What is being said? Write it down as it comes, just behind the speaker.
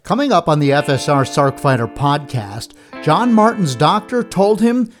Coming up on the FSR Sarkfighter podcast, John Martin's doctor told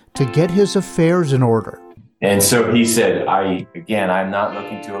him to get his affairs in order. And so he said, I'm not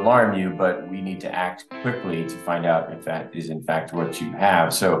looking to alarm you, but we need to act quickly to find out if that is in fact what you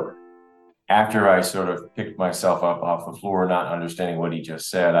have. So after I sort of picked myself up off the floor, not understanding what he just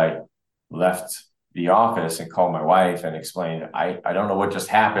said, I left the office and called my wife and explained, I don't know what just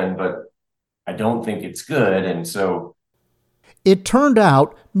happened, but I don't think it's good. And so it turned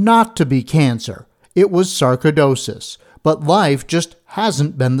out not to be cancer. It was sarcoidosis, but life just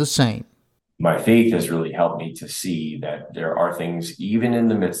hasn't been the same. My faith has really helped me to see that there are things, even in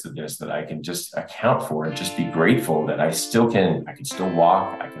the midst of this, that I can just account for and just be grateful that I can still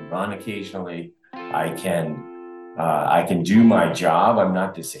walk, I can run occasionally, I can do my job. I'm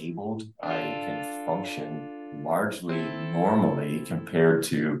not disabled. I can function largely normally compared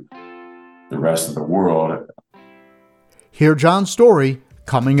to the rest of the world. Hear John's story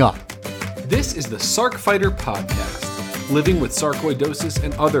coming up. This is the Sarkfighter podcast, living with sarcoidosis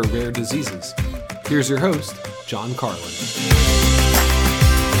and other rare diseases. Here's your host, John Carlin.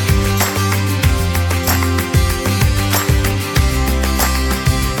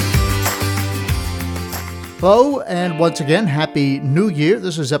 Hello, and once again, Happy New Year.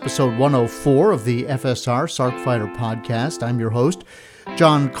 This is episode 104 of the FSR Sarkfighter podcast. I'm your host,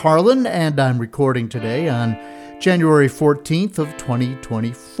 John Carlin, and I'm recording today on January 14th of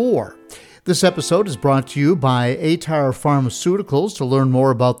 2024. This episode is brought to you by aTyr Pharmaceuticals. To learn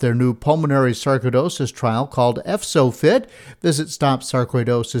more about their new pulmonary sarcoidosis trial called EFZO-FIT, visit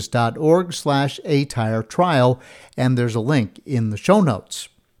stopsarcoidosis.org/aTyr trial, and there's a link in the show notes.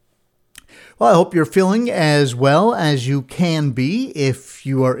 Well, I hope you're feeling as well as you can be if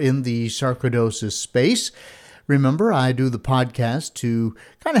you are in the sarcoidosis space. Remember, I do the podcast to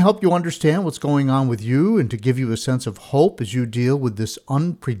kind of help you understand what's going on with you and to give you a sense of hope as you deal with this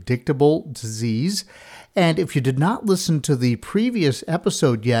unpredictable disease. And if you did not listen to the previous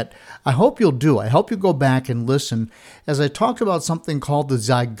episode yet, I hope you'll do. I hope you go back and listen as I talked about something called the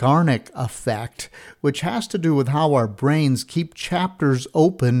Zeigarnik effect, which has to do with how our brains keep chapters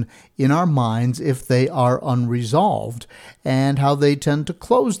open in our minds if they are unresolved, and how they tend to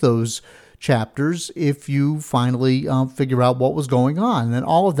close those chapters if you finally figure out what was going on. And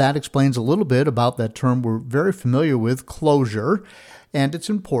all of that explains a little bit about that term we're very familiar with, closure, and its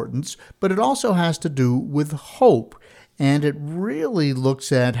importance, but it also has to do with hope. And it really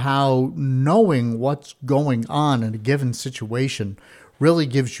looks at how knowing what's going on in a given situation really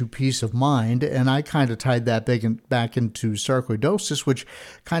gives you peace of mind. And I kind of tied that back into sarcoidosis, which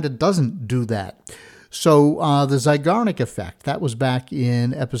kind of doesn't do that. So the Zeigarnik effect, that was back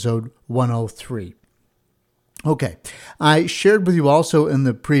in episode 103. Okay, I shared with you also in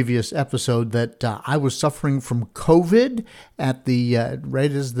the previous episode that I was suffering from COVID at the right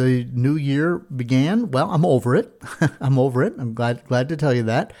as the new year began. Well, I'm over it. I'm over it. I'm glad to tell you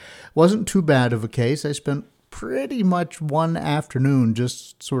that. Wasn't too bad of a case. I spent pretty much one afternoon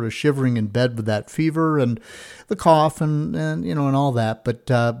just sort of shivering in bed with that fever and the cough and all that.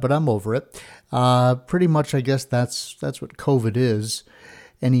 But I'm over it. Pretty much, I guess that's what COVID is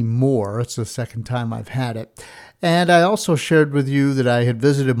anymore. It's the second time I've had it. And I also shared with you that I had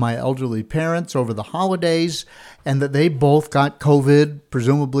visited my elderly parents over the holidays and that they both got COVID,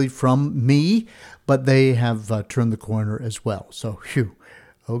 presumably from me, but they have turned the corner as well. So, phew,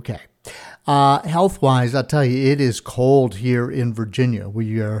 okay. Health-wise, I'll tell you, it is cold here in Virginia.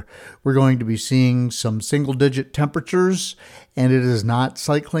 We're going to be seeing some single-digit temperatures, and it is not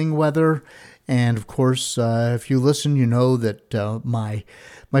cycling weather. And of course, if you listen, you know that my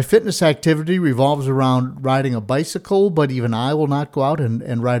fitness activity revolves around riding a bicycle, but even I will not go out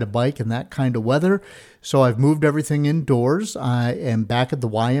and ride a bike in that kind of weather. So I've moved everything indoors. I am back at the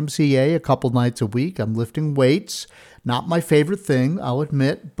YMCA a couple nights a week. I'm lifting weights. Not my favorite thing, I'll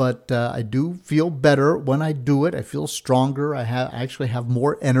admit, but I do feel better when I do it. I feel stronger. I actually have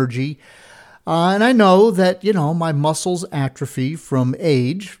more energy. And I know that, my muscles atrophy from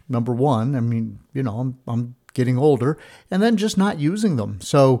age, number one. I mean, I'm getting older, and then just not using them.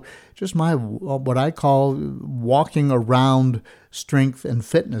 So just my, what I call walking around strength and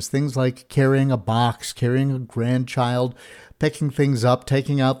fitness, things like carrying a box, carrying a grandchild, picking things up,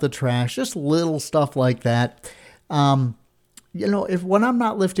 taking out the trash, just little stuff like that. When I'm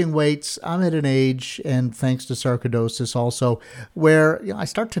not lifting weights, I'm at an age, and thanks to sarcoidosis also, where I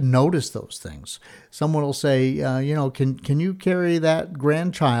start to notice those things. Someone will say, can you carry that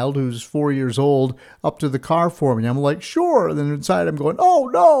grandchild who's 4 years old up to the car for me? I'm like, sure. And then inside I'm going, oh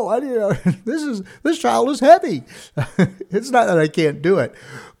no, this child is heavy. It's not that I can't do it,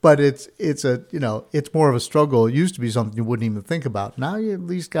 but it's more of a struggle. It used to be something you wouldn't even think about. Now you at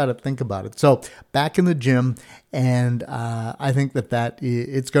least got to think about it. So back in the gym, and I think that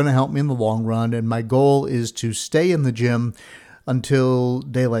it's going to help me in the long run. And my goal is to stay in the gym until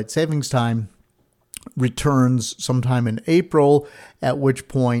daylight savings time returns sometime in April, at which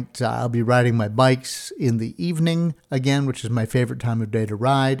point I'll be riding my bikes in the evening again, which is my favorite time of day to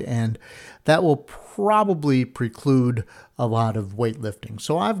ride, and that will probably preclude a lot of weightlifting.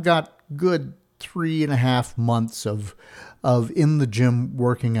 So I've got good 3.5 months of in the gym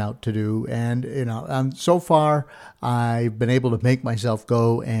working out to do, and so far I've been able to make myself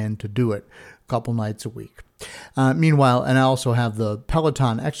go and to do it a couple nights a week. Meanwhile, and I also have the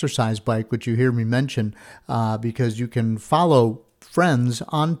Peloton exercise bike, which you hear me mention, because you can follow friends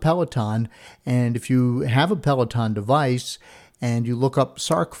on Peloton. And if you have a Peloton device and you look up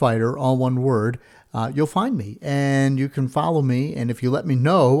Sarkfighter, all one word, you'll find me and you can follow me. And if you let me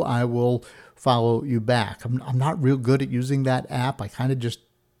know, I will follow you back. I'm not real good at using that app. I kind of just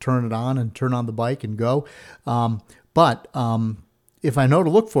turn it on and turn on the bike and go. But if I know to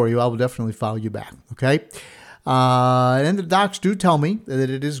look for you, I will definitely follow you back, okay? And the docs do tell me that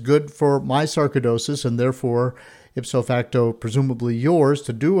it is good for my sarcoidosis and therefore, ipso facto, presumably yours,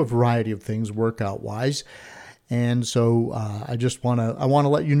 to do a variety of things workout-wise. And so I want to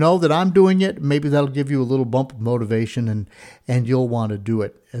let you know that I'm doing it. Maybe that'll give you a little bump of motivation and you'll want to do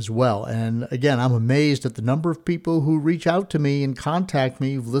it as well. And again, I'm amazed at the number of people who reach out to me and contact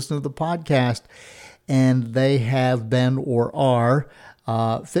me, who've listened to the podcast, and they have been or are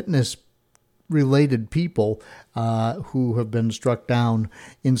fitness-related people who have been struck down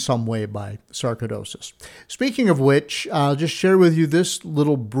in some way by sarcoidosis. Speaking of which, I'll just share with you this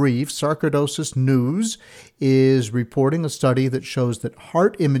little brief. Sarcoidosis News is reporting a study that shows that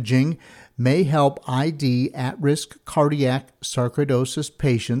heart imaging may help ID at-risk cardiac sarcoidosis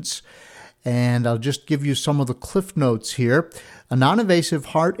patients. And I'll just give you some of the cliff notes here. A non-invasive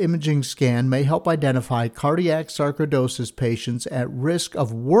heart imaging scan may help identify cardiac sarcoidosis patients at risk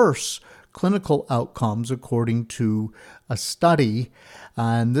of worse clinical outcomes, according to a study.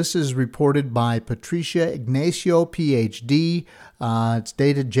 And this is reported by Patricia Ignacio, PhD. It's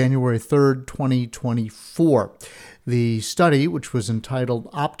dated January 3rd, 2024. The study, which was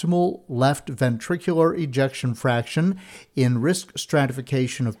entitled Optimal Left Ventricular Ejection Fraction in Risk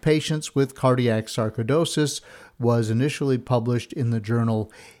Stratification of Patients with Cardiac Sarcoidosis, was initially published in the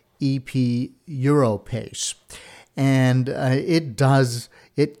journal EP Europace. And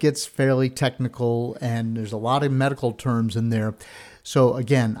it gets fairly technical, and there's a lot of medical terms in there. So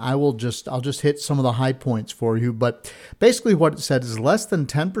again, I'll just hit some of the high points for you. But basically what it said is less than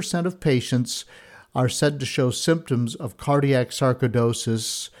 10% of patients are said to show symptoms of cardiac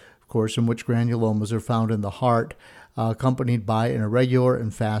sarcoidosis, of course, in which granulomas are found in the heart, accompanied by an irregular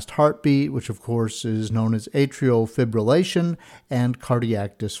and fast heartbeat, which of course is known as atrial fibrillation and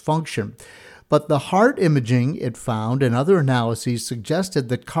cardiac dysfunction. But the heart imaging it found and other analyses suggested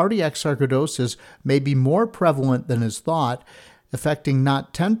that cardiac sarcoidosis may be more prevalent than is thought, affecting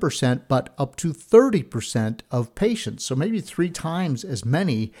not 10%, but up to 30% of patients. So maybe 3 times as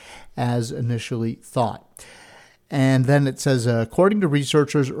many as initially thought. And then it says, according to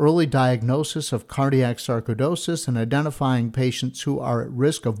researchers, early diagnosis of cardiac sarcoidosis and identifying patients who are at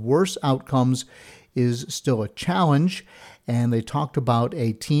risk of worse outcomes is still a challenge. And they talked about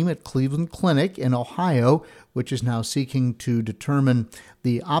a team at Cleveland Clinic in Ohio, which is now seeking to determine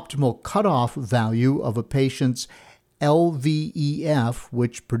the optimal cutoff value of a patient's LVEF,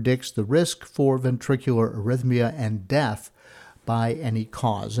 which predicts the risk for ventricular arrhythmia and death by any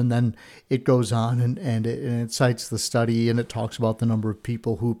cause. And then it goes on and it cites the study, and it talks about the number of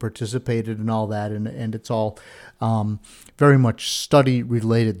people who participated and all that, and it's all very much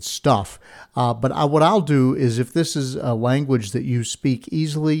study-related stuff. But what I'll do is, if this is a language that you speak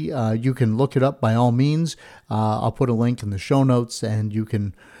easily, you can look it up by all means. I'll put a link in the show notes, and you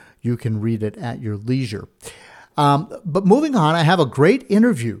can read it at your leisure. But moving on, I have a great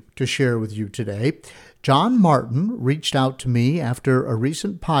interview to share with you today. John Martin reached out to me after a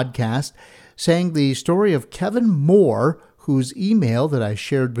recent podcast saying the story of Kevin Moore, whose email that I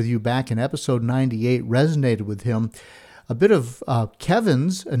shared with you back in episode 98 resonated with him. A bit of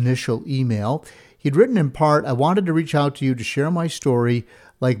Kevin's initial email. He'd written in part, I wanted to reach out to you to share my story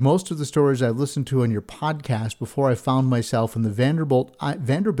like most of the stories I've listened to on your podcast before I found myself in the Vanderbilt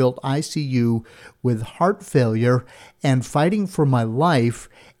ICU with heart failure and fighting for my life,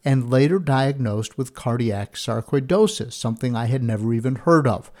 and later diagnosed with cardiac sarcoidosis, something I had never even heard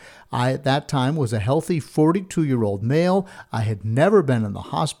of. I, at that time, was a healthy 42-year-old male. I had never been in the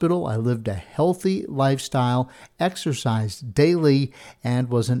hospital. I lived a healthy lifestyle, exercised daily, and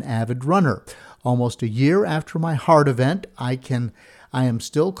was an avid runner. Almost a year after my heart event, I am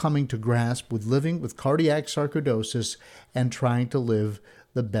still coming to grasp with living with cardiac sarcoidosis and trying to live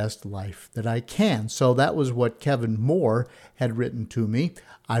the best life that I can. So that was what Kevin Moore had written to me.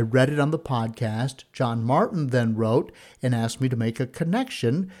 I read it on the podcast. John Martin then wrote and asked me to make a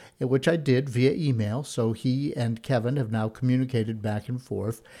connection, which I did via email. So he and Kevin have now communicated back and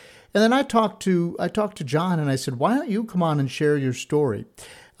forth. And then I talked to John and I said, why don't you come on and share your story?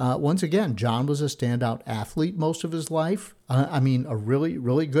 Once again, John was a standout athlete most of his life. A really,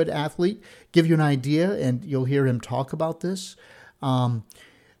 really good athlete. Give you an idea, and you'll hear him talk about this.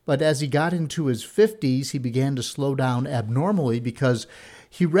 But as he got into his 50s, he began to slow down abnormally because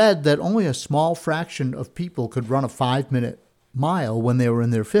he read that only a small fraction of people could run a 5-minute mile when they were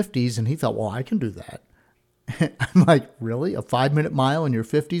in their 50s, and he thought, well, I can do that. I'm like, really? A 5-minute mile in your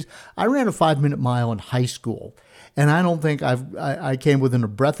 50s? I ran a 5-minute mile in high school, and I don't think I came within a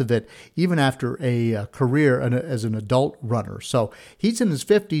breath of it even after a career as an adult runner. So he's in his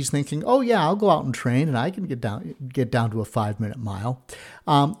 50s thinking, oh yeah, I'll go out and train and I can get down to a 5-minute mile.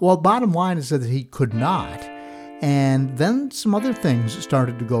 Well, bottom line is that he could not. And then some other things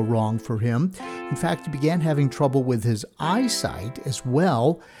started to go wrong for him. In fact, he began having trouble with his eyesight as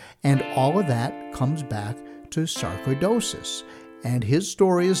well. And all of that comes back to sarcoidosis. And his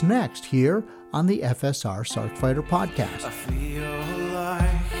story is next here on the FSR Sarcfighter podcast. I feel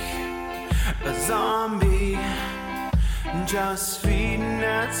like a zombie, just feeding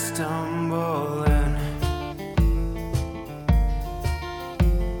and stumbling.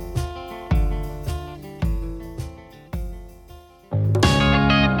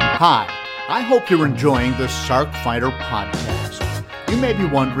 Hi, I hope you're enjoying the Sarcfighter podcast. You may be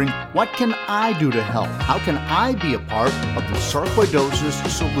wondering, what can I do to help? How can I be a part of the sarcoidosis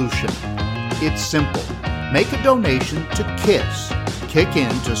solution? It's simple. Make a donation to KISS, Kick In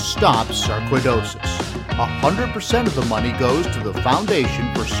to Stop Sarcoidosis. 100% of the money goes to the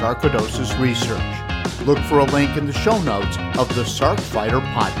Foundation for Sarcoidosis Research. Look for a link in the show notes of the Sarcfighter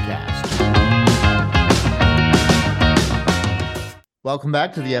podcast. Welcome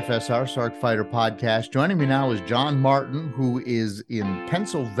back to the FSR Sarcfighter podcast. Joining me now is John Martin, who is in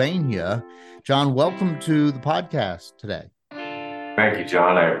Pennsylvania. John, welcome to the podcast today. Thank you,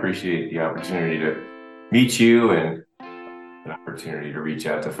 John. I appreciate the opportunity to meet you and an opportunity to reach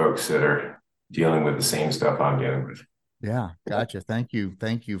out to folks that are dealing with the same stuff I'm dealing with. Yeah, gotcha. Thank you.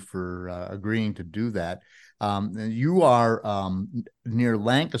 Thank you for agreeing to do that. You are near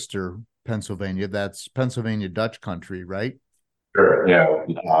Lancaster, Pennsylvania. That's Pennsylvania Dutch country, right? Sure. Yeah.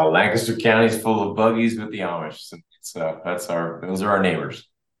 Lancaster County is full of buggies with the Amish. So those are our neighbors.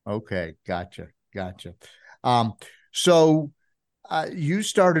 Okay. Gotcha. So you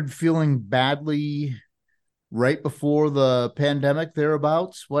started feeling badly right before the pandemic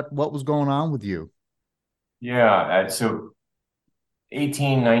thereabouts. What was going on with you? Yeah. So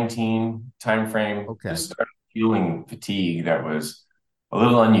 18, 19 timeframe, okay. Just started feeling fatigue that was a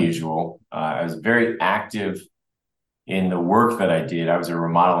little unusual. I was very active in the work that I did. I was a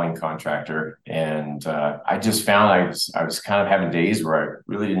remodeling contractor, and I just found I was kind of having days where I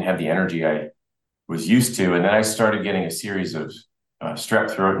really didn't have the energy I was used to. And then I started getting a series of strep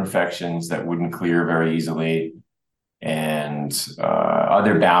throat infections that wouldn't clear very easily, and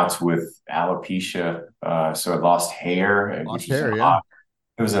other bouts with alopecia. So I lost hair. It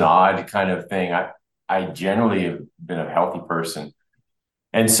was an odd kind of thing. I generally have been a healthy person.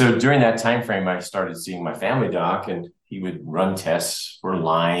 And so during that time frame, I started seeing my family doc, and he would run tests for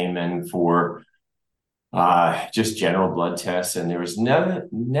Lyme and for just general blood tests. And there was never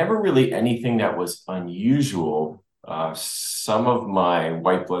really anything that was unusual. Some of my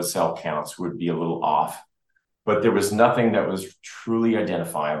white blood cell counts would be a little off, but there was nothing that was truly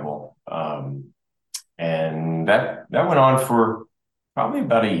identifiable. And that went on for probably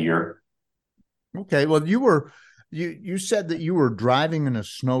about a year. Okay. Well, you said that you were driving in a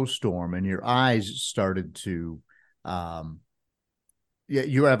snowstorm and your eyes started to,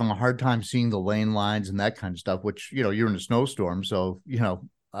 you were having a hard time seeing the lane lines and that kind of stuff, which, you're in a snowstorm. So,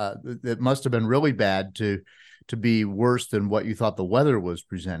 it must have been really bad to be worse than what you thought the weather was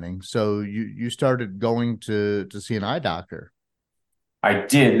presenting. So you started going to see an eye doctor. I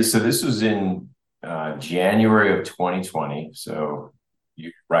did. So this was in January of 2020. So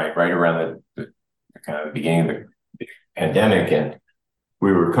right around the kind of the beginning of the pandemic, and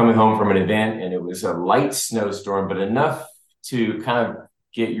we were coming home from an event, and it was a light snowstorm, but enough to kind of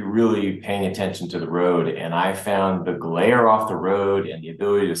get you really paying attention to the road. And I found the glare off the road and the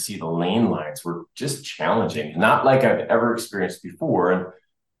ability to see the lane lines were just challenging, not like I've ever experienced before. And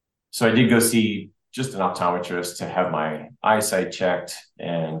so I did go see just an optometrist to have my eyesight checked.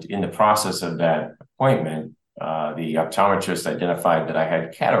 And in the process of that appointment, the optometrist identified that I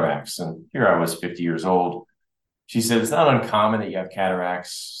had cataracts. And here I was 50 years old. She said, it's not uncommon that you have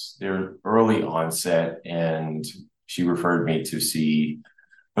cataracts. They're early onset. And she referred me to see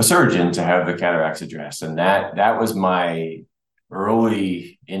a surgeon to have the cataracts addressed. And that was my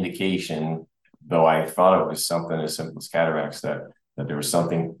early indication, though I thought it was something as simple as cataracts, that there was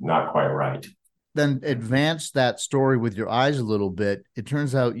something not quite right. Then advance that story with your eyes a little bit. It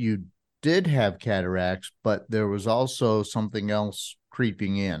turns out you did have cataracts, but there was also something else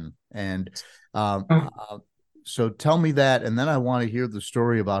creeping in. And so tell me that, and then I want to hear the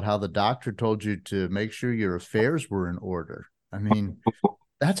story about how the doctor told you to make sure your affairs were in order. I mean,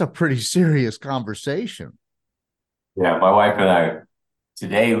 that's a pretty serious conversation. Yeah, my wife and I,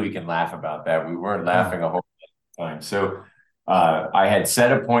 today we can laugh about that. We weren't laughing a whole time. So I had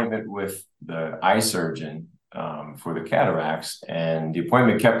set appointment with the eye surgeon for the cataracts, and the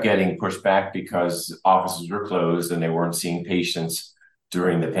appointment kept getting pushed back because offices were closed and they weren't seeing patients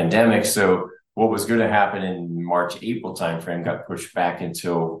during the pandemic. So what was going to happen in March, April timeframe got pushed back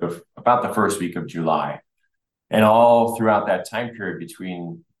until about the first week of July. And all throughout that time period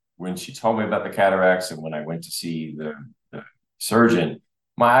between when she told me about the cataracts and when I went to see the surgeon,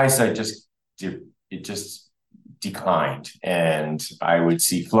 my eyesight just declined. And I would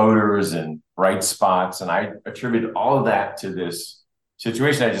see floaters and bright spots. And I attributed all of that to this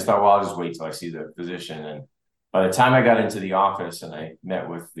situation. I just thought, well, I'll just wait till I see the physician. And by the time I got into the office and I met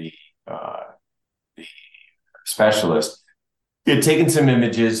with the specialist, he had taken some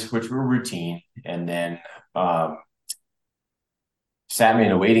images, which were routine, and then sat me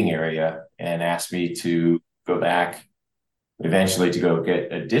in a waiting area and asked me to go back eventually to go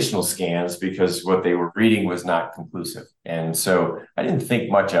get additional scans because what they were reading was not conclusive. And so I didn't think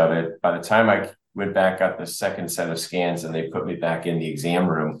much of it. By the time I went back, got the second set of scans, and they put me back in the exam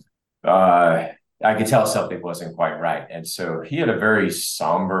room, I could tell something wasn't quite right. And so he had a very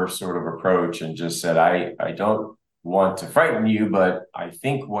somber sort of approach and just said, I don't want to frighten you, but I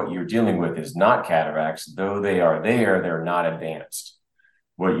think what you're dealing with is not cataracts. Though they are there, they're not advanced.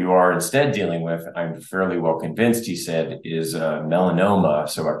 What you are instead dealing with, I'm fairly well convinced, he said, is a melanoma,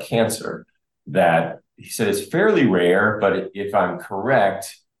 so a cancer that he said is fairly rare, but if I'm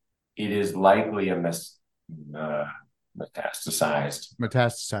correct, it is likely a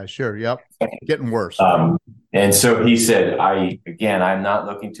metastasized. Sure. Yep. Getting worse. And so he said, I'm not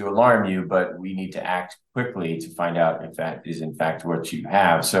looking to alarm you, but we need to act quickly to find out if that is in fact what you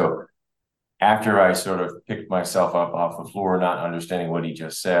have. So after I sort of picked myself up off the floor, not understanding what he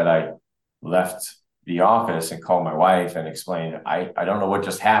just said, I left the office and called my wife and explained, I don't know what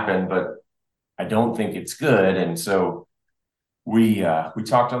just happened, but I don't think it's good. And so we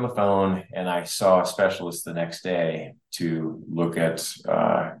talked on the phone, and I saw a specialist the next day to look at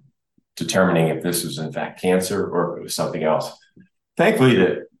determining if this was in fact cancer or if it was something else. Thankfully,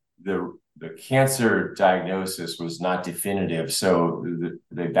 the cancer diagnosis was not definitive, so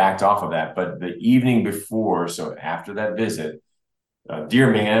they backed off of that. But the evening before, so after that visit,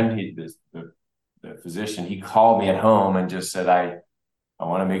 dear man, the physician, he called me at home and just said, I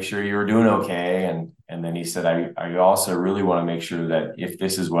want to make sure you're doing okay. And then he said, I also really want to make sure that if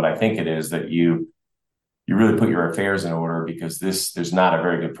this is what I think it is, that you really put your affairs in order, because there's not a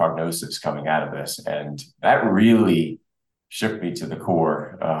very good prognosis coming out of this. And that really shook me to the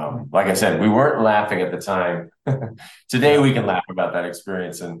core. Like I said, we weren't laughing at the time. Today we can laugh about that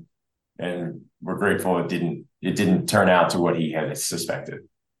experience, and we're grateful it didn't turn out to what he had suspected.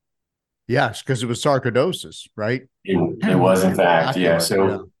 Yes, because it was sarcoidosis, right? It was, in fact, yeah.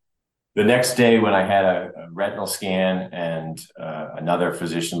 So the next day when I had a retinal scan and another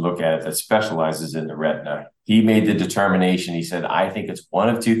physician look at it that specializes in the retina, he made the determination. He said, I think it's one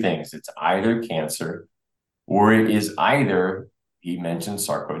of two things. It's either cancer, or it is either, he mentioned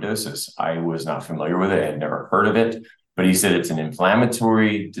sarcoidosis. I was not familiar with it. I had never heard of it. But he said it's an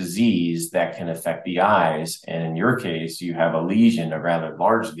inflammatory disease that can affect the eyes. And in your case, you have a lesion, a rather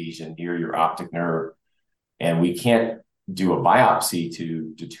large lesion near your optic nerve. And we can't do a biopsy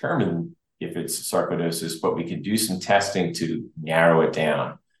to determine if it's sarcoidosis, but we can do some testing to narrow it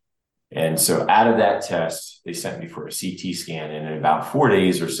down. And so out of that test, they sent me for a CT scan. And in about 4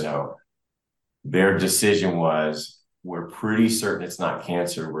 days or so, their decision was we're pretty certain it's not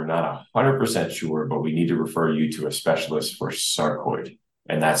cancer. We're not 100% sure, but we need to refer you to a specialist for sarcoid.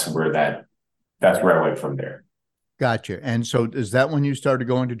 And that's where I went from there. Gotcha. And so is that when you started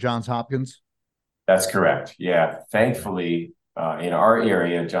going to Johns Hopkins? That's correct. Yeah. Thankfully, in our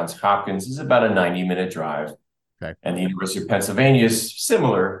area, Johns Hopkins is about a 90-minute drive. Okay. And the University of Pennsylvania is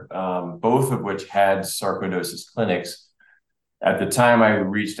similar, both of which had sarcoidosis clinics. At the time, I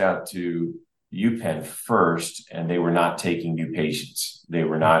reached out to UPenn first, and they were not taking new patients. They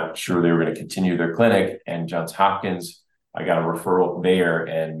were not sure they were going to continue their clinic. And Johns Hopkins, I got a referral there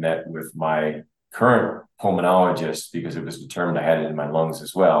and met with my current pulmonologist because it was determined I had it in my lungs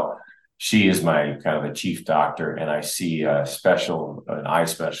as well. She is my kind of a chief doctor, and I see an eye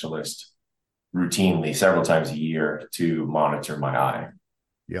specialist routinely several times a year to monitor my eye.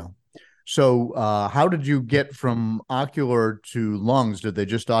 Yeah. So how did you get from ocular to lungs? Did they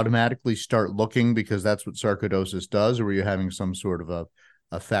just automatically start looking because that's what sarcoidosis does, or were you having some sort of a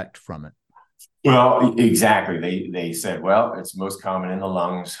effect from it? Well, exactly. They said, well, it's most common in the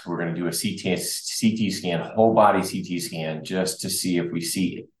lungs. We're going to do a CT scan, whole body CT scan, just to see if we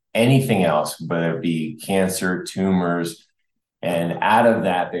see anything else, whether it be cancer, tumors. And out of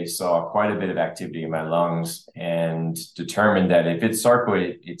that, they saw quite a bit of activity in my lungs and determined that if it's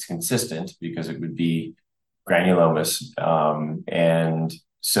sarcoid, it's consistent because it would be granulomas. And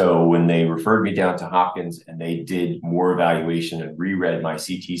so when they referred me down to Hopkins and they did more evaluation and reread my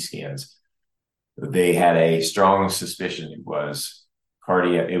CT scans, they had a strong suspicion it was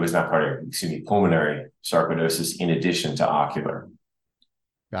pulmonary sarcoidosis in addition to ocular.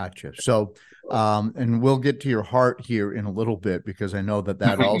 Gotcha. So, and we'll get to your heart here in a little bit because I know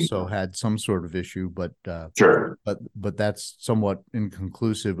that also had some sort of issue, but sure. But that's somewhat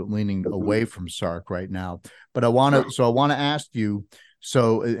inconclusive, leaning away from sarc right now. But I want to ask you.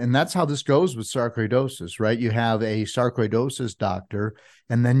 So, and that's how this goes with sarcoidosis, right? You have a sarcoidosis doctor,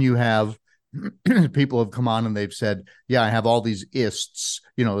 and then you have people have come on and they've said, yeah, I have all these ists,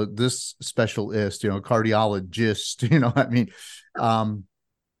 this special ist, cardiologist, I mean,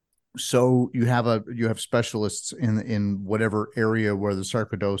 so you have specialists in whatever area where the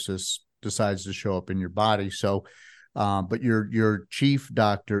sarcoidosis decides to show up in your body. So, but your chief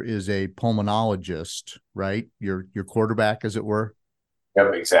doctor is a pulmonologist, right? Your quarterback, as it were.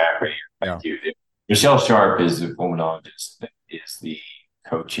 Yep, exactly. Thank you. Michelle Sharp is the pulmonologist that is the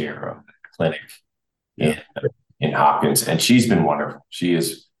co-chair of the clinic in Hopkins, and she's been wonderful. She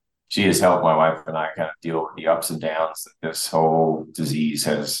has helped my wife and I kind of deal with the ups and downs that this whole disease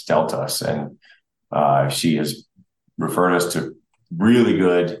has dealt us. And she has referred us to really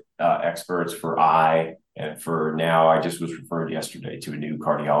good experts for eye. And for now, I just was referred yesterday to a new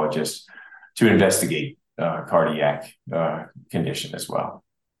cardiologist to investigate cardiac condition as well.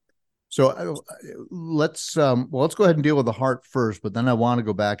 So let's go ahead and deal with the heart first, but then I want to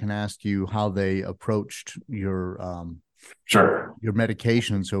go back and ask you how they approached your your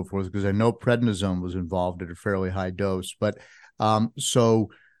medication and so forth, because I know prednisone was involved at a fairly high dose. But so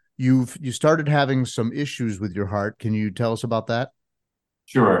you started having some issues with your heart. Can you tell us about that?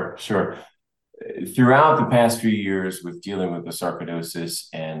 Sure. Throughout the past few years with dealing with the sarcoidosis,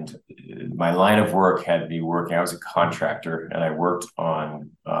 and my line of work had me working, I was a contractor and I worked on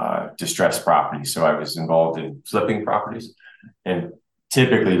distressed properties. So I was involved in flipping properties, and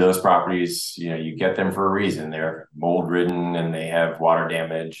typically those properties, you get them for a reason. They're mold ridden and they have water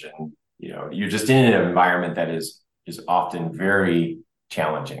damage, and you're just in an environment that is often very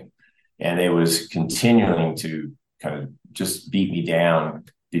challenging. And it was continuing to kind of just beat me down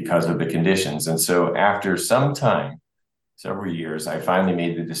because of the conditions. And so after some time, several years, I finally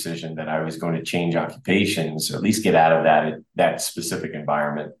made the decision that I was going to change occupations, or at least get out of that specific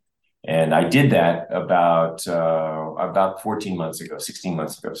environment. And I did that about 16 months ago,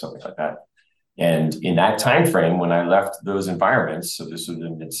 something like that. And in that time frame, when I left those environments, so this was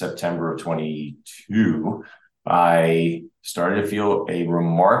in September of 22, I started to feel a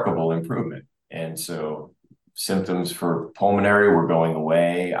remarkable improvement. And so symptoms for pulmonary were going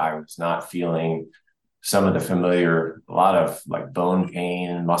away. I was not feeling some of the familiar, a lot of like bone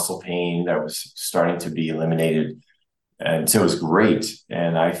pain, muscle pain that was starting to be eliminated. And so it was great.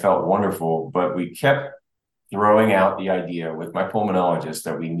 And I felt wonderful, but we kept throwing out the idea with my pulmonologist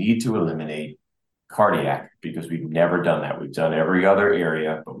that we need to eliminate cardiac, because we've never done that. We've done every other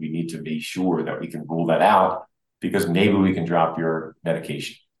area, but we need to be sure that we can rule that out, because maybe we can drop your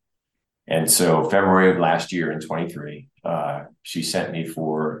medication. And so February of last year in 23, she sent me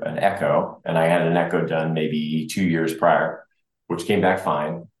for an echo, and I had an echo done maybe 2 years prior, which came back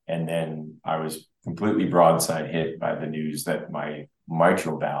fine. And then I was completely broadside hit by the news that my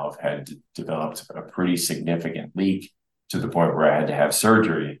mitral valve had developed a pretty significant leak to the point where I had to have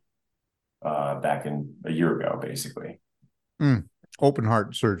surgery back in a year ago, basically. Open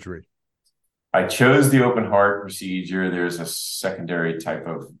heart surgery. I chose the open heart procedure. There's a secondary type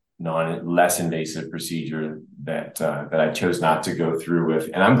of less invasive procedure that I chose not to go through with,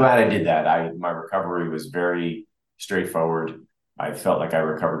 and I'm glad I did that. My recovery was very straightforward. I felt like I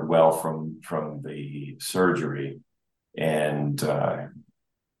recovered well from the surgery, and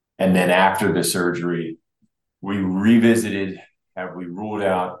then after the surgery, we revisited. Have we ruled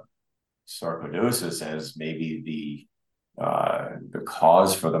out sarcoidosis as maybe the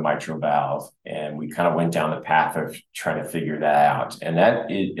cause for the mitral valve? And we kind of went down the path of trying to figure that out. And that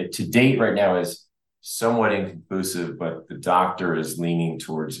to date right now is somewhat inconclusive, but the doctor is leaning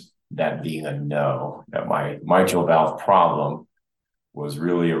towards that being a no, that my mitral valve problem was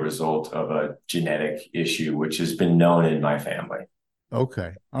really a result of a genetic issue, which has been known in my family.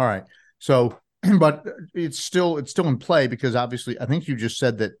 Okay. All right. So, but it's still in play, because obviously I think you just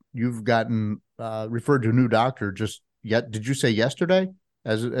said that you've gotten referred to a new doctor just yet. Did you say yesterday?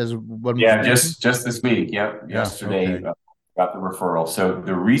 Just this week. Yep. Yeah, yesterday, okay. Got the referral. So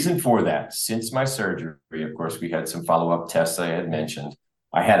the reason for that, since my surgery, of course, we had some follow-up tests I had mentioned.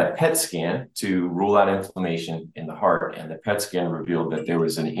 I had a PET scan to rule out inflammation in the heart, and the PET scan revealed that there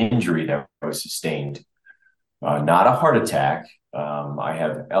was an injury that was sustained, not a heart attack. I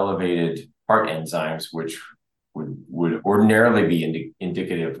have elevated heart enzymes, which would ordinarily be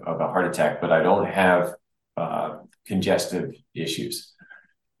indicative of a heart attack, but I don't have congestive issues.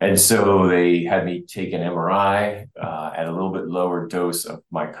 And so they had me take an MRI at a little bit lower dose of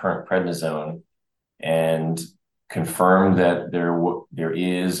my current prednisone, and confirmed that there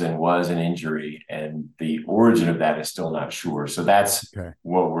is and was an injury, and the origin of that is still not sure. So that's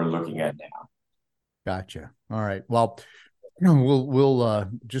what we're looking at now. Gotcha. All right. Well, we'll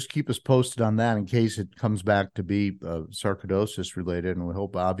just keep us posted on that in case it comes back to be sarcoidosis related, and we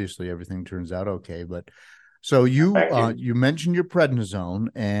hope obviously everything turns out okay. But so you mentioned your prednisone,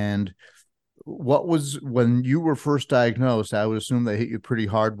 and what was, when you were first diagnosed, I would assume they hit you pretty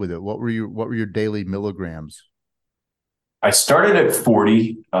hard with it. What were your daily milligrams? I started at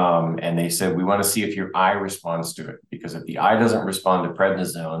 40, and they said, we want to see if your eye responds to it, because if the eye doesn't respond to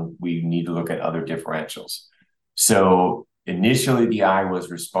prednisone, we need to look at other differentials. So initially the eye was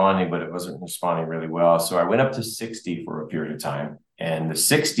responding, but it wasn't responding really well. So I went up to 60 for a period of time, and the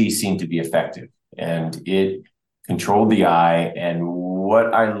 60 seemed to be effective, and it controlled the eye. And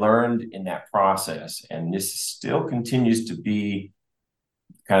what I learned in that process, and this still continues to be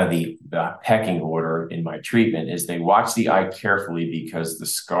kind of the pecking order in my treatment, is they watch the eye carefully, because the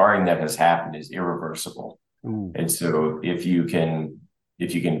scarring that has happened is irreversible. Ooh. And so if you can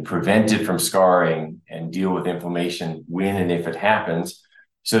prevent it from scarring and deal with inflammation when and if it happens,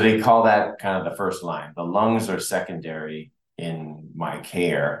 so they call that kind of the first line. The lungs are secondary in my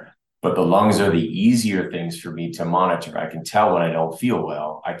care, but the lungs are the easier things for me to monitor. I can tell when I don't feel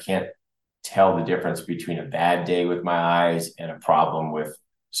well. I can't tell the difference between a bad day with my eyes and a problem with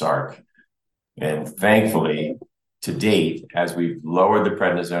SARC. And thankfully, to date, as we've lowered the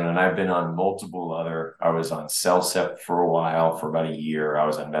prednisone, and I've been on multiple other, I was on CellCept for a while, for about a year. I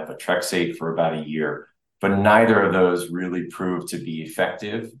was on methotrexate for about a year, but neither of those really proved to be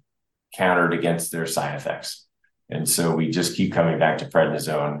effective, countered against their side effects. And so we just keep coming back to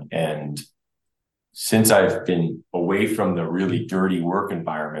prednisone. And since I've been away from the really dirty work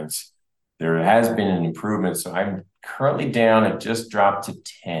environments, there has been an improvement. So I'm currently down, it just dropped to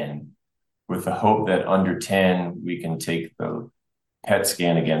 10, with the hope that under 10, we can take the PET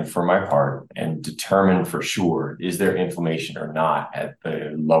scan again for my heart and determine for sure, is there inflammation or not at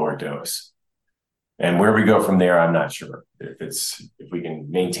the lower dose? And where we go from there, I'm not sure. If we can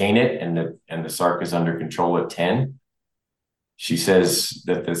maintain it and the SARC is under control at 10, she says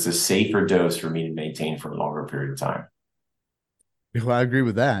that that's a safer dose for me to maintain for a longer period of time. Well, I agree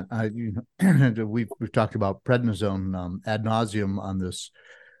with that. We've talked about prednisone ad nauseum on this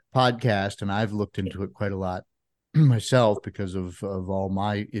podcast, and I've looked into it quite a lot myself because of all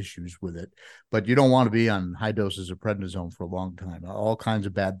my issues with it. But you don't want to be on high doses of prednisone for a long time. All kinds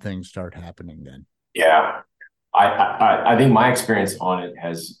of bad things start happening then. Yeah. I think my experience on it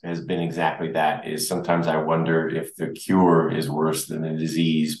has been exactly that. Is sometimes I wonder if the cure is worse than the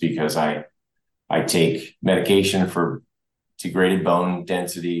disease, because I take medication for degraded bone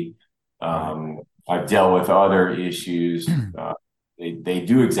density. I've dealt with other issues. They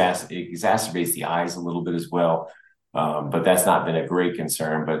do exacerbates the eyes a little bit as well, but that's not been a great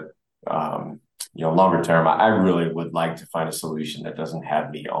concern. But longer term, I really would like to find a solution that doesn't have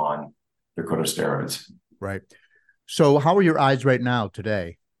me on the corticosteroids. Right. So how are your eyes right now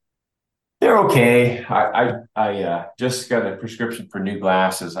today? They're okay. I just got a prescription for new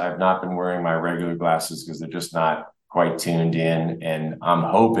glasses. I've not been wearing my regular glasses because they're just not quite tuned in. And I'm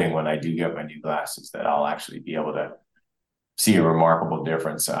hoping when I do get my new glasses that I'll actually be able to see a remarkable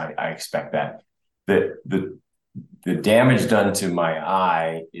difference. I expect that. The the damage done to my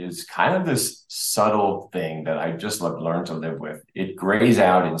eye is kind of this subtle thing that I just learned to live with. It grays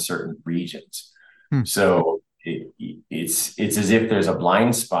out in certain regions. Hmm. So it's as if there's a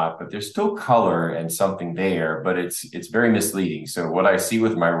blind spot, but there's still color and something there, but it's very misleading. So what I see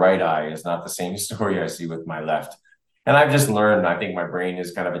with my right eye is not the same story I see with my left. And I've just learned, I think my brain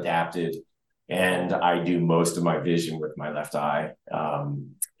is kind of adapted, and I do most of my vision with my left eye.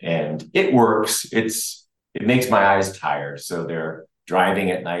 And it works. It makes my eyes tired. So they're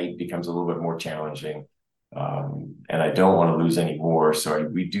driving at night becomes a little bit more challenging. And I don't want to lose any more. So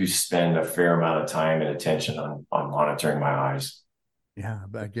we do spend a fair amount of time and attention on monitoring my eyes. Yeah,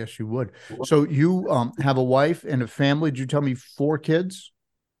 I guess you would. So you have a wife and a family. Did you tell me 4 kids?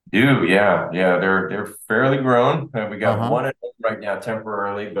 Yeah. They're fairly grown. We got Uh-huh. one at home right now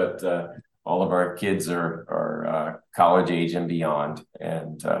temporarily, but all of our kids are college age and beyond.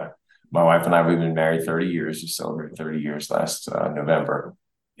 And my wife and I, we've been married 30 years. We celebrated 30 years last November.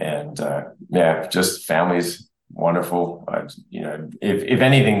 And yeah, just family's wonderful. If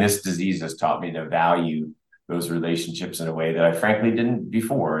anything, this disease has taught me to value those relationships in a way that I frankly didn't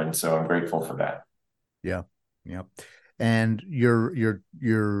before. And so I'm grateful for that. Yeah. Yeah. And your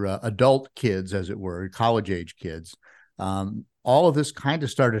adult kids, as it were, college age kids, all of this kind of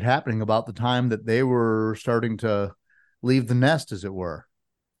started happening about the time that they were starting to leave the nest, as it were.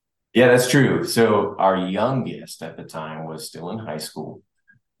 Yeah, that's true. So our youngest at the time was still in high school.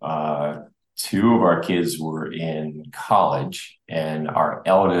 2 of our kids were in college, and our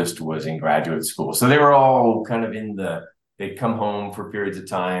eldest was in graduate school. So they were all kind of they'd come home for periods of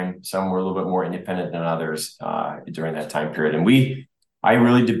time. Some were a little bit more independent than others during that time period. And I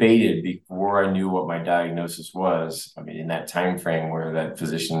really debated before I knew what my diagnosis was. I mean, in that time frame where that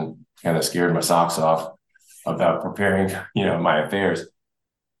physician kind of scared my socks off about preparing, my affairs.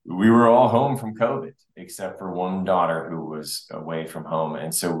 We were all home from COVID, except for one daughter who was away from home.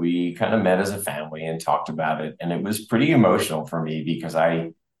 And so we kind of met as a family and talked about it. And it was pretty emotional for me because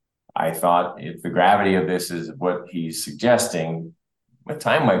I thought if the gravity of this is what he's suggesting, my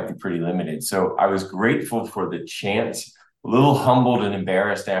time might be pretty limited. So I was grateful for the chance, a little humbled and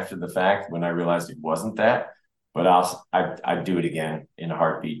embarrassed after the fact when I realized it wasn't that. But I'd do it again in a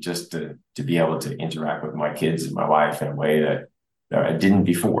heartbeat just to be able to interact with my kids and my wife in a way that I didn't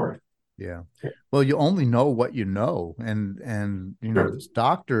before. Yeah. Well, you only know what you know. And Sure. this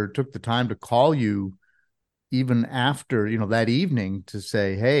doctor took the time to call you even after, that evening to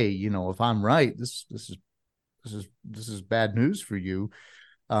say, hey, if I'm right, this is bad news for you.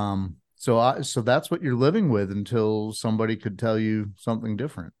 So that's what you're living with until somebody could tell you something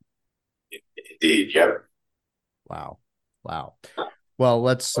different. Indeed. Yep. Wow. Well,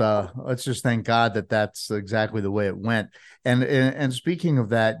 let's just thank God that that's exactly the way it went. And speaking of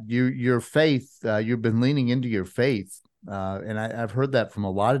that, your faith, you've been leaning into your faith, and I've heard that from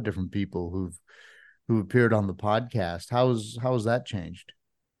a lot of different people who appeared on the podcast. How has that changed?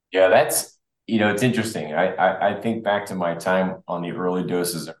 Yeah, that's it's interesting. I think back to my time on the early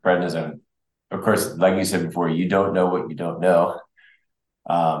doses of prednisone. Of course, like you said before, you don't know what you don't know.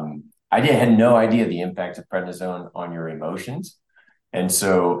 Had no idea the impact of prednisone on your emotions. And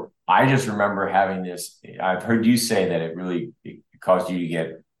so I just remember having this. I've heard you say that it caused you to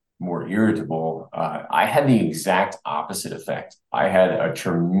get more irritable. I had the exact opposite effect. I had a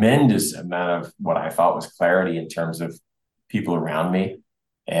tremendous amount of what I thought was clarity in terms of people around me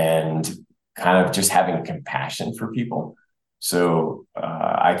and kind of just having compassion for people. So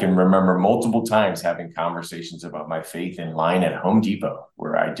I can remember multiple times having conversations about my faith in line at Home Depot,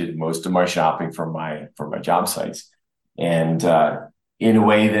 where I did most of my shopping for my job sites. And in a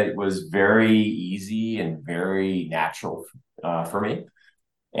way that was very easy and very natural for me.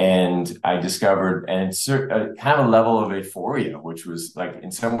 And I discovered, and it's a kind of level of euphoria, which was like,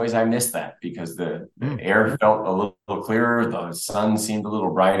 in some ways I missed that because the air felt a little clearer. The sun seemed a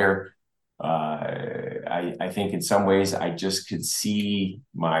little brighter. I think in some ways I just could see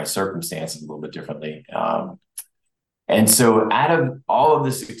my circumstances a little bit differently. And so out of all of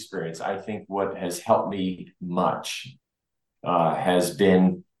this experience, I think what has helped me much has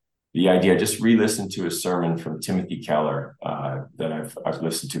been the idea. Just re-listen to a sermon from Timothy Keller that I've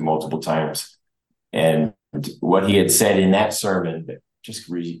listened to multiple times, and what he had said in that sermon that just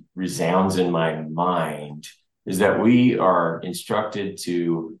resounds in my mind is that we are instructed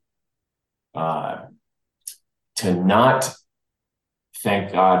to to not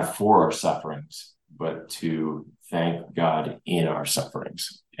thank God for our sufferings, but to thank God in our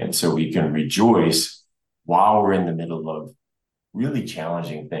sufferings. And so we can rejoice while we're in the middle of really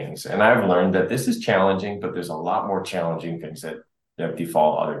challenging things. And I've learned that this is challenging, but there's a lot more challenging things that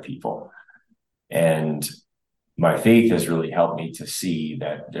befall other people. And my faith has really helped me to see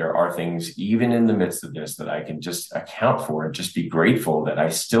that there are things, even in the midst of this, that I can just account for and just be grateful that I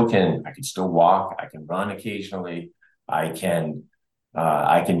can still walk, I can run occasionally, I can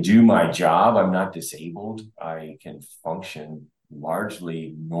do my job. I'm not disabled. I can function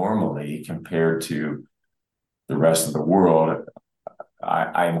largely normally compared to the rest of the world.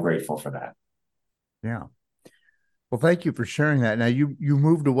 I am grateful for that. Yeah. Well, thank you for sharing that. Now, you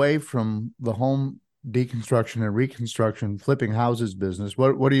moved away from the home deconstruction and reconstruction, flipping houses business.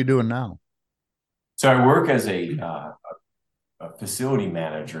 What are you doing now? So I work as a facility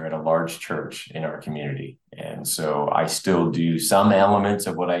manager at a large church in our community. And so I still do some elements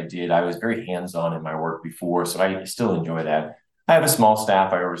of what I did. I was very hands-on in my work before, so I still enjoy that. I have a small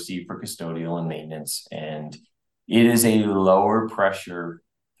staff I oversee for custodial and maintenance, and it is a lower pressure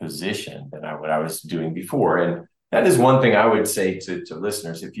position than what I was doing before. And that is one thing I would say to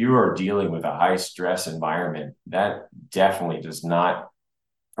listeners. If you are dealing with a high stress environment, that definitely does not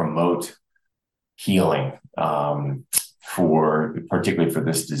promote healing, particularly for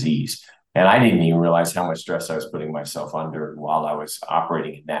this disease. And I didn't even realize how much stress I was putting myself under while I was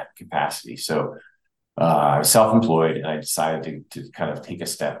operating in that capacity. So I was self-employed, and I decided to kind of take a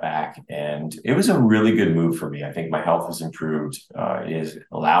step back. And it was a really good move for me. I think my health has improved. It has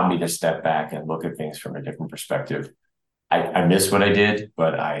allowed me to step back and look at things from a different perspective. I miss what I did,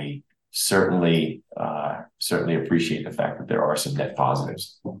 but I certainly appreciate the fact that there are some net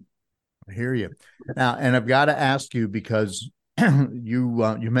positives. I hear you. Now, and I've got to ask you, because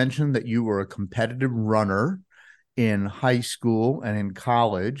you mentioned that you were a competitive runner in high school and in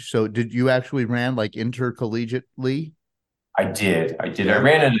college. So did you actually ran like intercollegiately? I did. Yeah. I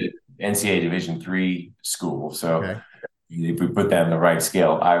ran at an NCAA Division III school. So if we put that in the right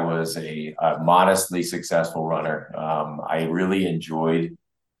scale, I was a modestly successful runner. I really enjoyed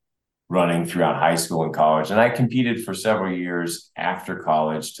running throughout high school and college. And I competed for several years after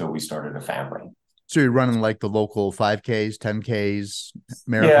college till we started a family. So you're running like the local 5Ks, 10Ks,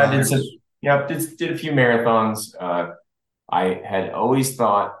 marathons? Did a few marathons. I had always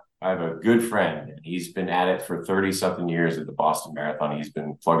thought, I have a good friend, and he's been at it for 30-something years at the Boston Marathon. He's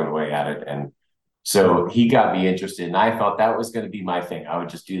been plugging away at it. And so he got me interested, and I thought that was going to be my thing. I would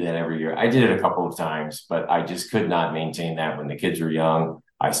just do that every year. I did it a couple of times, but I just could not maintain that when the kids were young.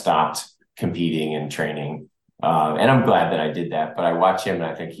 I stopped competing and training. And I'm glad that I did that, but I watch him and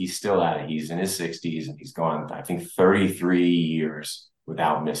I think he's still at it. He's in his 60s, and he's gone, I think, 33 years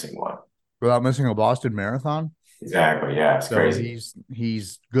without missing one. Without missing a Boston Marathon? Exactly. Yeah, it's crazy.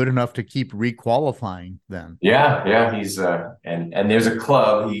 He's good enough to keep requalifying then. Yeah. He's and there's a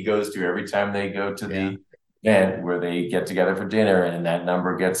club he goes to every time they go to the event where they get together for dinner, and that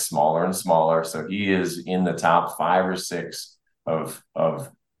number gets smaller and smaller. So he is in the top 5 or 6 of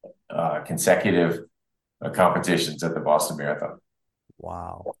consecutive competitions at the Boston Marathon.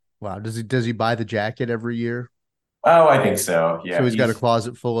 Wow. Does he buy the jacket every year? Oh, I think so. Yeah. So he's got a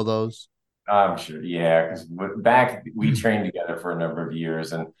closet full of those? I'm sure. Yeah. Because back, we trained together for a number of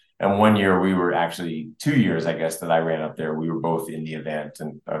years. And one year we were actually 2 years, I guess, that I ran up there. We were both in the event.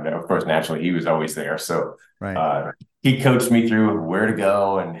 And of course, naturally, he was always there. So he coached me through where to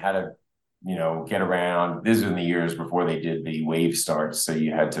go and how to, get around. This was in the years before they did the wave starts. So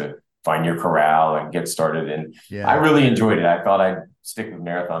you had to find your corral and get started. And I really enjoyed it. I thought I'd stick with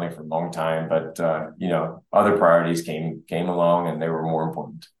marathoning for a long time, but other priorities came along, and they were more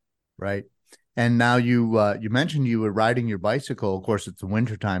important. Right. And now you mentioned you were riding your bicycle. Of course, it's the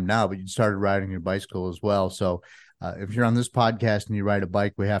wintertime now, but you started riding your bicycle as well. So if you're on this podcast and you ride a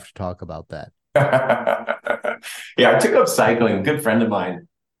bike, we have to talk about that. Yeah, I took up cycling. A good friend of mine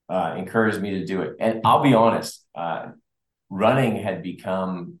encouraged me to do it. And I'll be honest, running had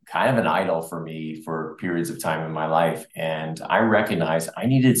become kind of an idol for me for periods of time in my life. And I recognized I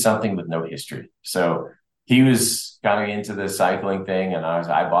needed something with no history. So he was kind of into the cycling thing, and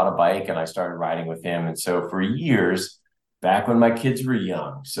I bought a bike and I started riding with him. And so for years, back when my kids were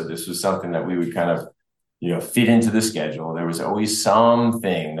young, so this was something that we would kind of, fit into the schedule. There was always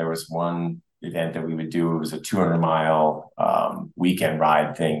something. There was one event that we would do. It was a 200-mile weekend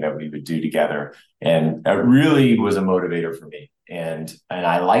ride thing that we would do together. And it really was a motivator for me. And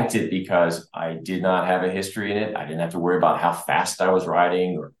I liked it because I did not have a history in it. I didn't have to worry about how fast I was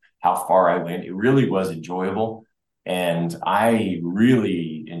riding or how far I went. It really was enjoyable. And I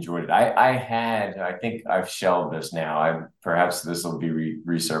really enjoyed it. I think I've shelved this now. Perhaps this will be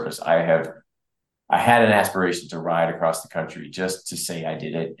resurfaced. I had an aspiration to ride across the country just to say I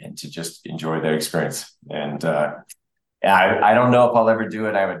did it and to just enjoy that experience. And I don't know if I'll ever do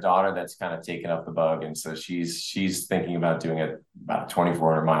it. I have a daughter that's kind of taken up the bug, and so she's thinking about doing about a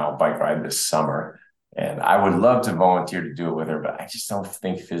 2,400-mile bike ride this summer. And I would love to volunteer to do it with her, but I just don't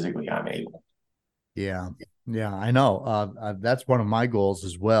think physically I'm able. Yeah, I know. That's one of my goals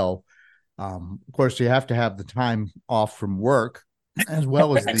as well. Of course, you have to have the time off from work, as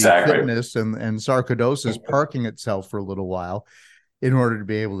well as the Exactly. fitness and sarcoidosis parking itself for a little while in order to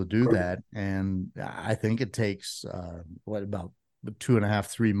be able to do that. And I think it takes about 2.5,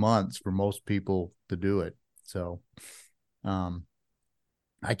 3 months for most people to do it. So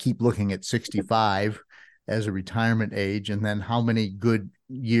I keep looking at 65 as a retirement age, and then how many good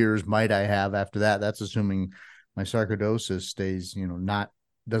years might I have after that? That's assuming my sarcoidosis stays,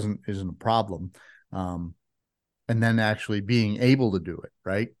 isn't a problem. And then actually being able to do it,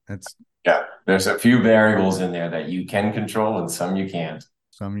 right? There's a few variables in there that you can control and some you can't.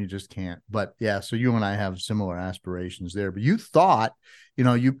 Some you just can't. But yeah, so you and I have similar aspirations there. But you thought,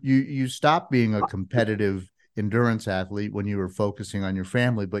 you stopped being a competitive endurance athlete when you were focusing on your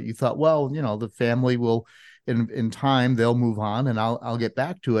family, but you thought, well, the family will in time they'll move on and I'll get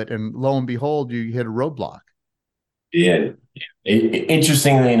back to it. And lo and behold, you hit a roadblock. Yeah.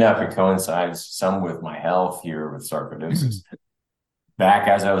 Interestingly enough, it coincides some with my health here with sarcoidosis. Back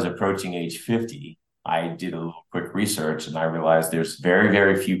as I was approaching age 50, I did a little quick research and I realized there's very,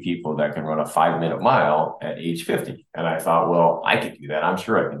 very few people that can run a 5-minute mile at age 50. And I thought, well, I could do that. I'm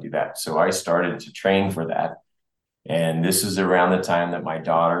sure I can do that. So I started to train for that. And this is around the time that my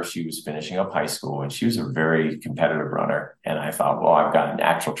daughter, she was finishing up high school and she was a very competitive runner. And I thought, well, I've got a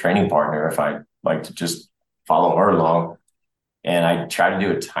natural training partner if I'd like to just follow her along. And I tried to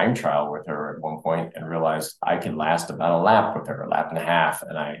do a time trial with her at one point and realized I could last about a lap with her, a lap and a half.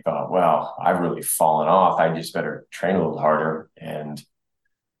 And I thought, well, I've really fallen off. I just better train a little harder. And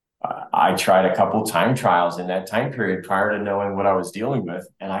I tried a couple time trials in that time period prior to knowing what I was dealing with.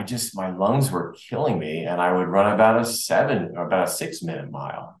 And my lungs were killing me. And I would run about a 6-minute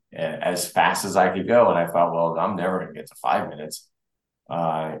mile as fast as I could go. And I thought, well, I'm never going to get to 5 minutes.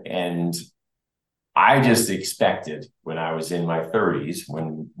 And I just expected when I was in my 30s,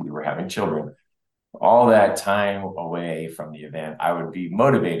 when we were having children, all that time away from the event, I would be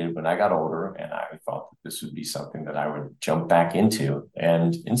motivated when I got older. And I thought that this would be something that I would jump back into.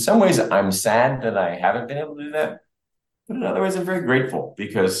 And in some ways, I'm sad that I haven't been able to do that. But in other ways, I'm very grateful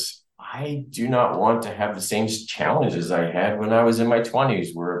because I do not want to have the same challenges I had when I was in my 20s,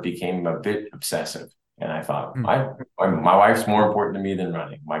 where it became a bit obsessive. And I thought, my wife's more important to me than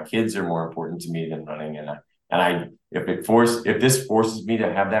running. My kids are more important to me than running. If this forces me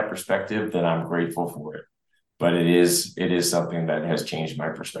to have that perspective, then I'm grateful for it. But it is something that has changed my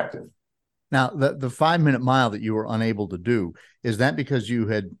perspective. Now, the 5-minute mile that you were unable to do, is that because you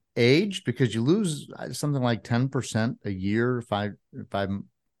had aged? Because you lose something like 10% a year, if I'm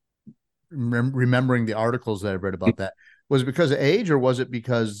remembering the articles that I've read about that. Was it because of age, or was it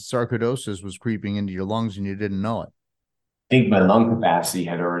because sarcoidosis was creeping into your lungs and you didn't know it? I think my lung capacity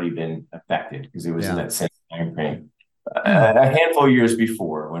had already been affected because it was in that same time frame. A handful of years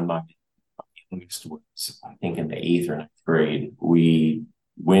before, when my youngest was, I think, in the 8th or 9th grade, we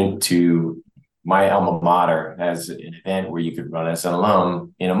went to my alma mater as an event where you could run as an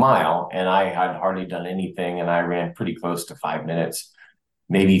alum in a mile. And I had hardly done anything, and I ran pretty close to 5 minutes,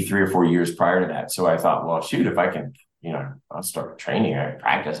 maybe 3 or 4 years prior to that. So I thought, well, shoot, if I can, I'll start training, I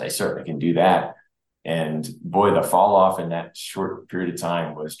practice, I certainly can do that. And boy, the fall off in that short period of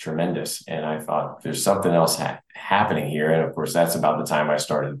time was tremendous. And I thought there's something else happening here. And of course, that's about the time I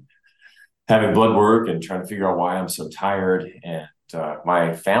started having blood work and trying to figure out why I'm so tired. And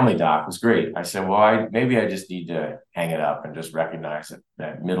my family doc was great. I said, well, maybe I just need to hang it up and just recognize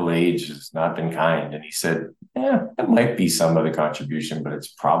that middle age has not been kind. And he said, yeah, it might be some of the contribution, but it's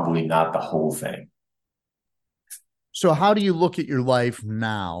probably not the whole thing. So how do you look at your life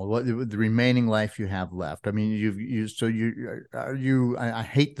now? What the remaining life you have left? I mean, I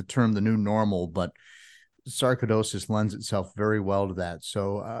hate the term the new normal, but sarcoidosis lends itself very well to that.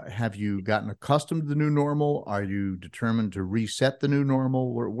 So have you gotten accustomed to the new normal? Are you determined to reset the new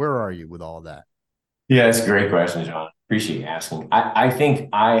normal? Where are you with all that? Yeah, that's a great question, John. Appreciate you asking. I think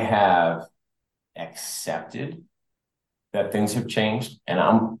I have accepted that things have changed, and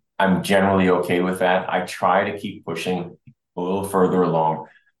I'm generally okay with that. I try to keep pushing a little further along.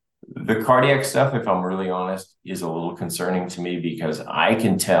 The cardiac stuff, if I'm really honest, is a little concerning to me because I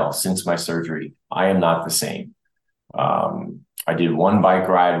can tell since my surgery, I am not the same. I did one bike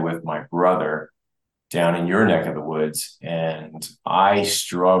ride with my brother down in your neck of the woods, and I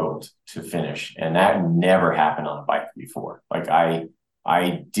struggled to finish. And that never happened on a bike before. Like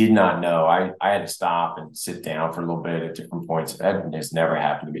I did not know. I had to stop and sit down for a little bit at different points. That has never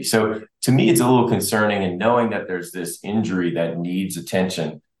happened to me. So to me, it's a little concerning. And knowing that there's this injury that needs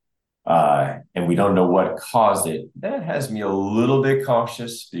attention, and we don't know what caused it, that has me a little bit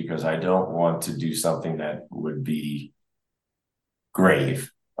cautious, because I don't want to do something that would be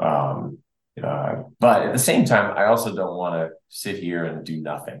grave. But at the same time, I also don't want to sit here and do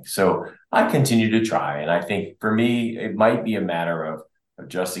nothing. So I continue to try. And I think for me, it might be a matter of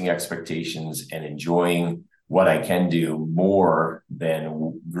adjusting expectations and enjoying what I can do more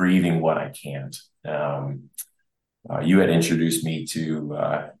than grieving what I can't. You had introduced me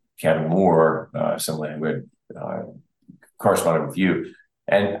to Kevin Moore, someone who had corresponded with you.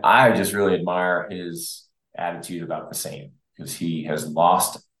 And I just really admire his attitude about the same, because he has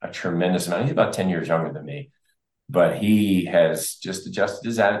lost a tremendous amount. He's about 10 years younger than me, but he has just adjusted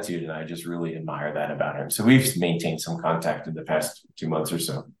his attitude, and I just really admire that about him. So we've maintained some contact in the past 2 months or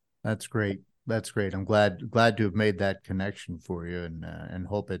so. That's great. That's great. I'm glad to have made that connection for you, and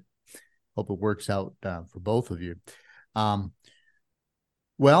hope it works out for both of you.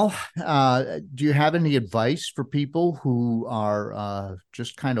 Well, do you have any advice for people who are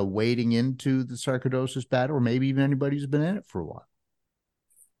just kind of wading into the sarcoidosis battle, or maybe even anybody who's been in it for a while?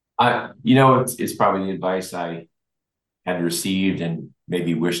 It's probably the advice I had received and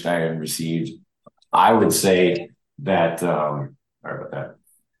maybe wished I had received. I would say that,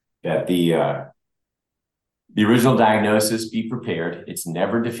 that the original diagnosis, be prepared. It's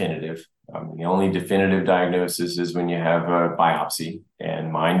never definitive. The only definitive diagnosis is when you have a biopsy,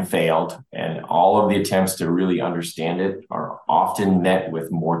 and mine failed. And all of the attempts to really understand it are often met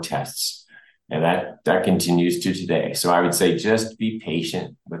with more tests. And that continues to today. So I would say just be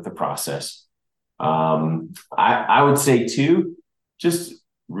patient with the process. I would say too, just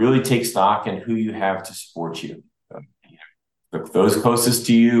really take stock in who you have to support you. Those closest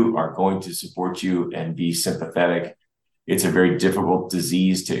to you are going to support you and be sympathetic. It's a very difficult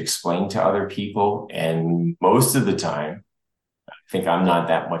disease to explain to other people. And most of the time, I think I'm not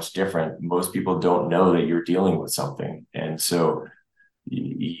that much different. Most people don't know that you're dealing with something. And so,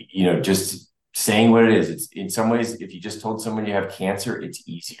 just saying what it is, it's in some ways, if you just told someone you have cancer, it's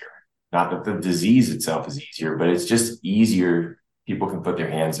easier. Not that the disease itself is easier, but it's just easier. People can put their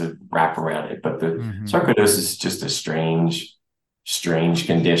hands and wrap around it. But the sarcoidosis is just a strange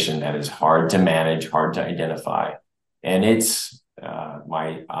condition that is hard to manage, hard to identify. And it's,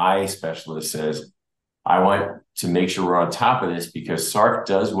 my eye specialist says, I want to make sure we're on top of this, because Sarc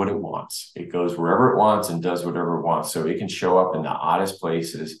does what it wants. It goes wherever it wants and does whatever it wants. So it can show up in the oddest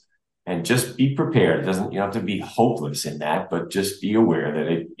places. And just be prepared. You don't have to be hopeless in that, but just be aware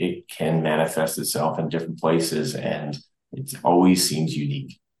that it can manifest itself in different places, and it always seems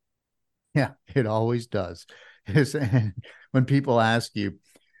unique. Yeah, it always does. When people ask you,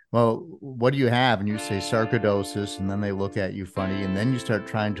 well, what do you have? And you say sarcoidosis, and then they look at you funny, and then you start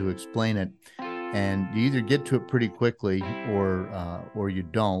trying to explain it, and you either get to it pretty quickly or you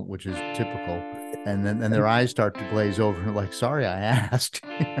don't, which is typical. And then their eyes start to glaze over, like, sorry, I asked.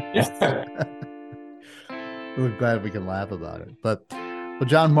 We're glad we can laugh about it. But, well,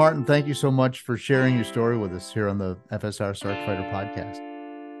 John Martin, thank you so much for sharing your story with us here on the FSR Sarcfighter podcast.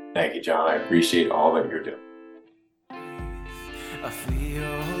 Thank you, John. I appreciate all that you're doing. I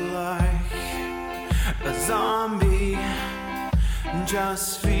feel like a zombie,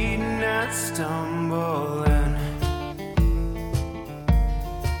 just feeding and stumbling.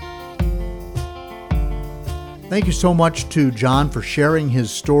 Thank you so much to John for sharing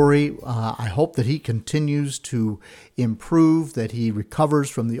his story. I hope that he continues to improve, that he recovers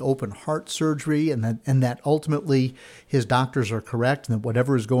from the open heart surgery, and that ultimately his doctors are correct, and that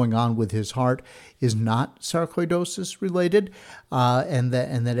whatever is going on with his heart is not sarcoidosis related, and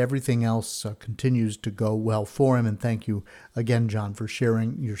that everything else continues to go well for him. And thank you again, John, for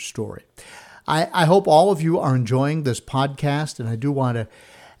sharing your story. I hope all of you are enjoying this podcast, and I do want to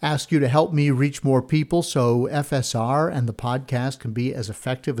ask you to help me reach more people so FSR and the podcast can be as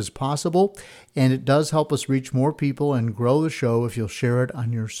effective as possible. And it does help us reach more people and grow the show if you'll share it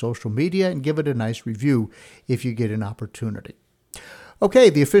on your social media and give it a nice review if you get an opportunity.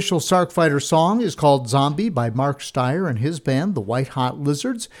 Okay, the official Sarcfighter song is called Zombie by Mark Steyer and his band, the White Hot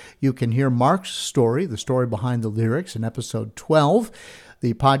Lizards. You can hear Mark's story, the story behind the lyrics, in episode 12.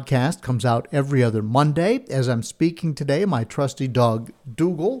 The podcast comes out every other Monday. As I'm speaking today, my trusty dog,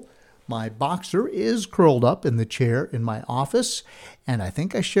 Dougal, My boxer is curled up in the chair in my office, and I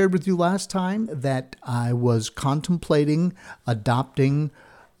think I shared with you last time that I was contemplating adopting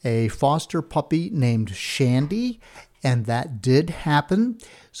a foster puppy named Shandy, and that did happen.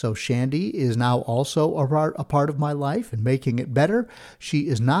 So Shandy is now also a part of my life and making it better. She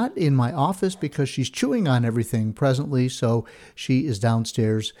is not in my office because she's chewing on everything presently, so she is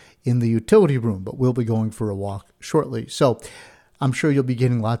downstairs in the utility room, but we'll be going for a walk shortly. So I'm sure you'll be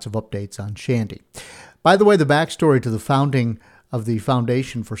getting lots of updates on Shandy. By the way, the backstory to the founding of the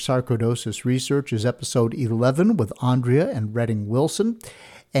Foundation for Sarcoidosis Research is episode 11 with Andrea and Redding Wilson.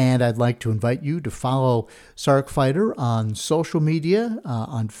 And I'd like to invite you to follow SarcFighter on social media,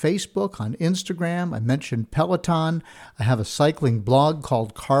 on Facebook, on Instagram. I mentioned Peloton. I have a cycling blog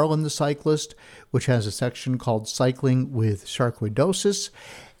called Carlin the Cyclist, which has a section called Cycling with Sarcoidosis.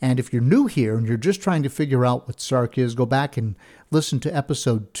 And if you're new here and you're just trying to figure out what SARC is, go back and listen to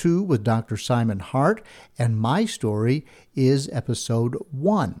episode 2 with Dr. Simon Hart. And my story is episode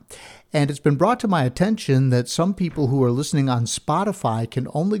 1. And it's been brought to my attention that some people who are listening on Spotify can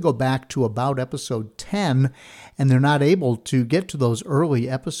only go back to about episode 10, and they're not able to get to those early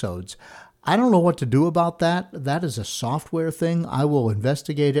episodes. I don't know what to do about that. That is a software thing. I will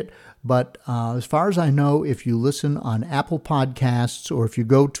investigate it. But as far as I know, if you listen on Apple Podcasts, or if you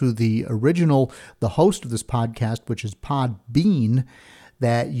go to the host of this podcast, which is Podbean,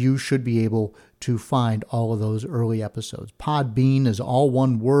 that you should be able to find all of those early episodes. Podbean is all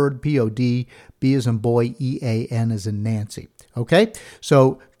one word, P-O-D, B as in boy, E-A-N as in Nancy. Okay?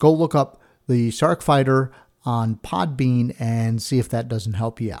 So go look up the SarcFighter on Podbean and see if that doesn't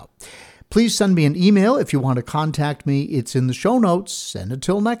help you out. Please send me an email if you want to contact me. It's in the show notes. And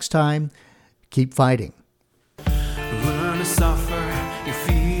until next time, keep fighting. Learn to suffer, you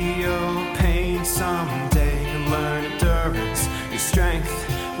feel pain someday. Learn endurance, your strength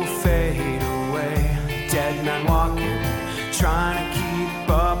will fade away. Dead man walking, trying to keep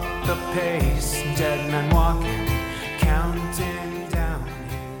up the pace. Dead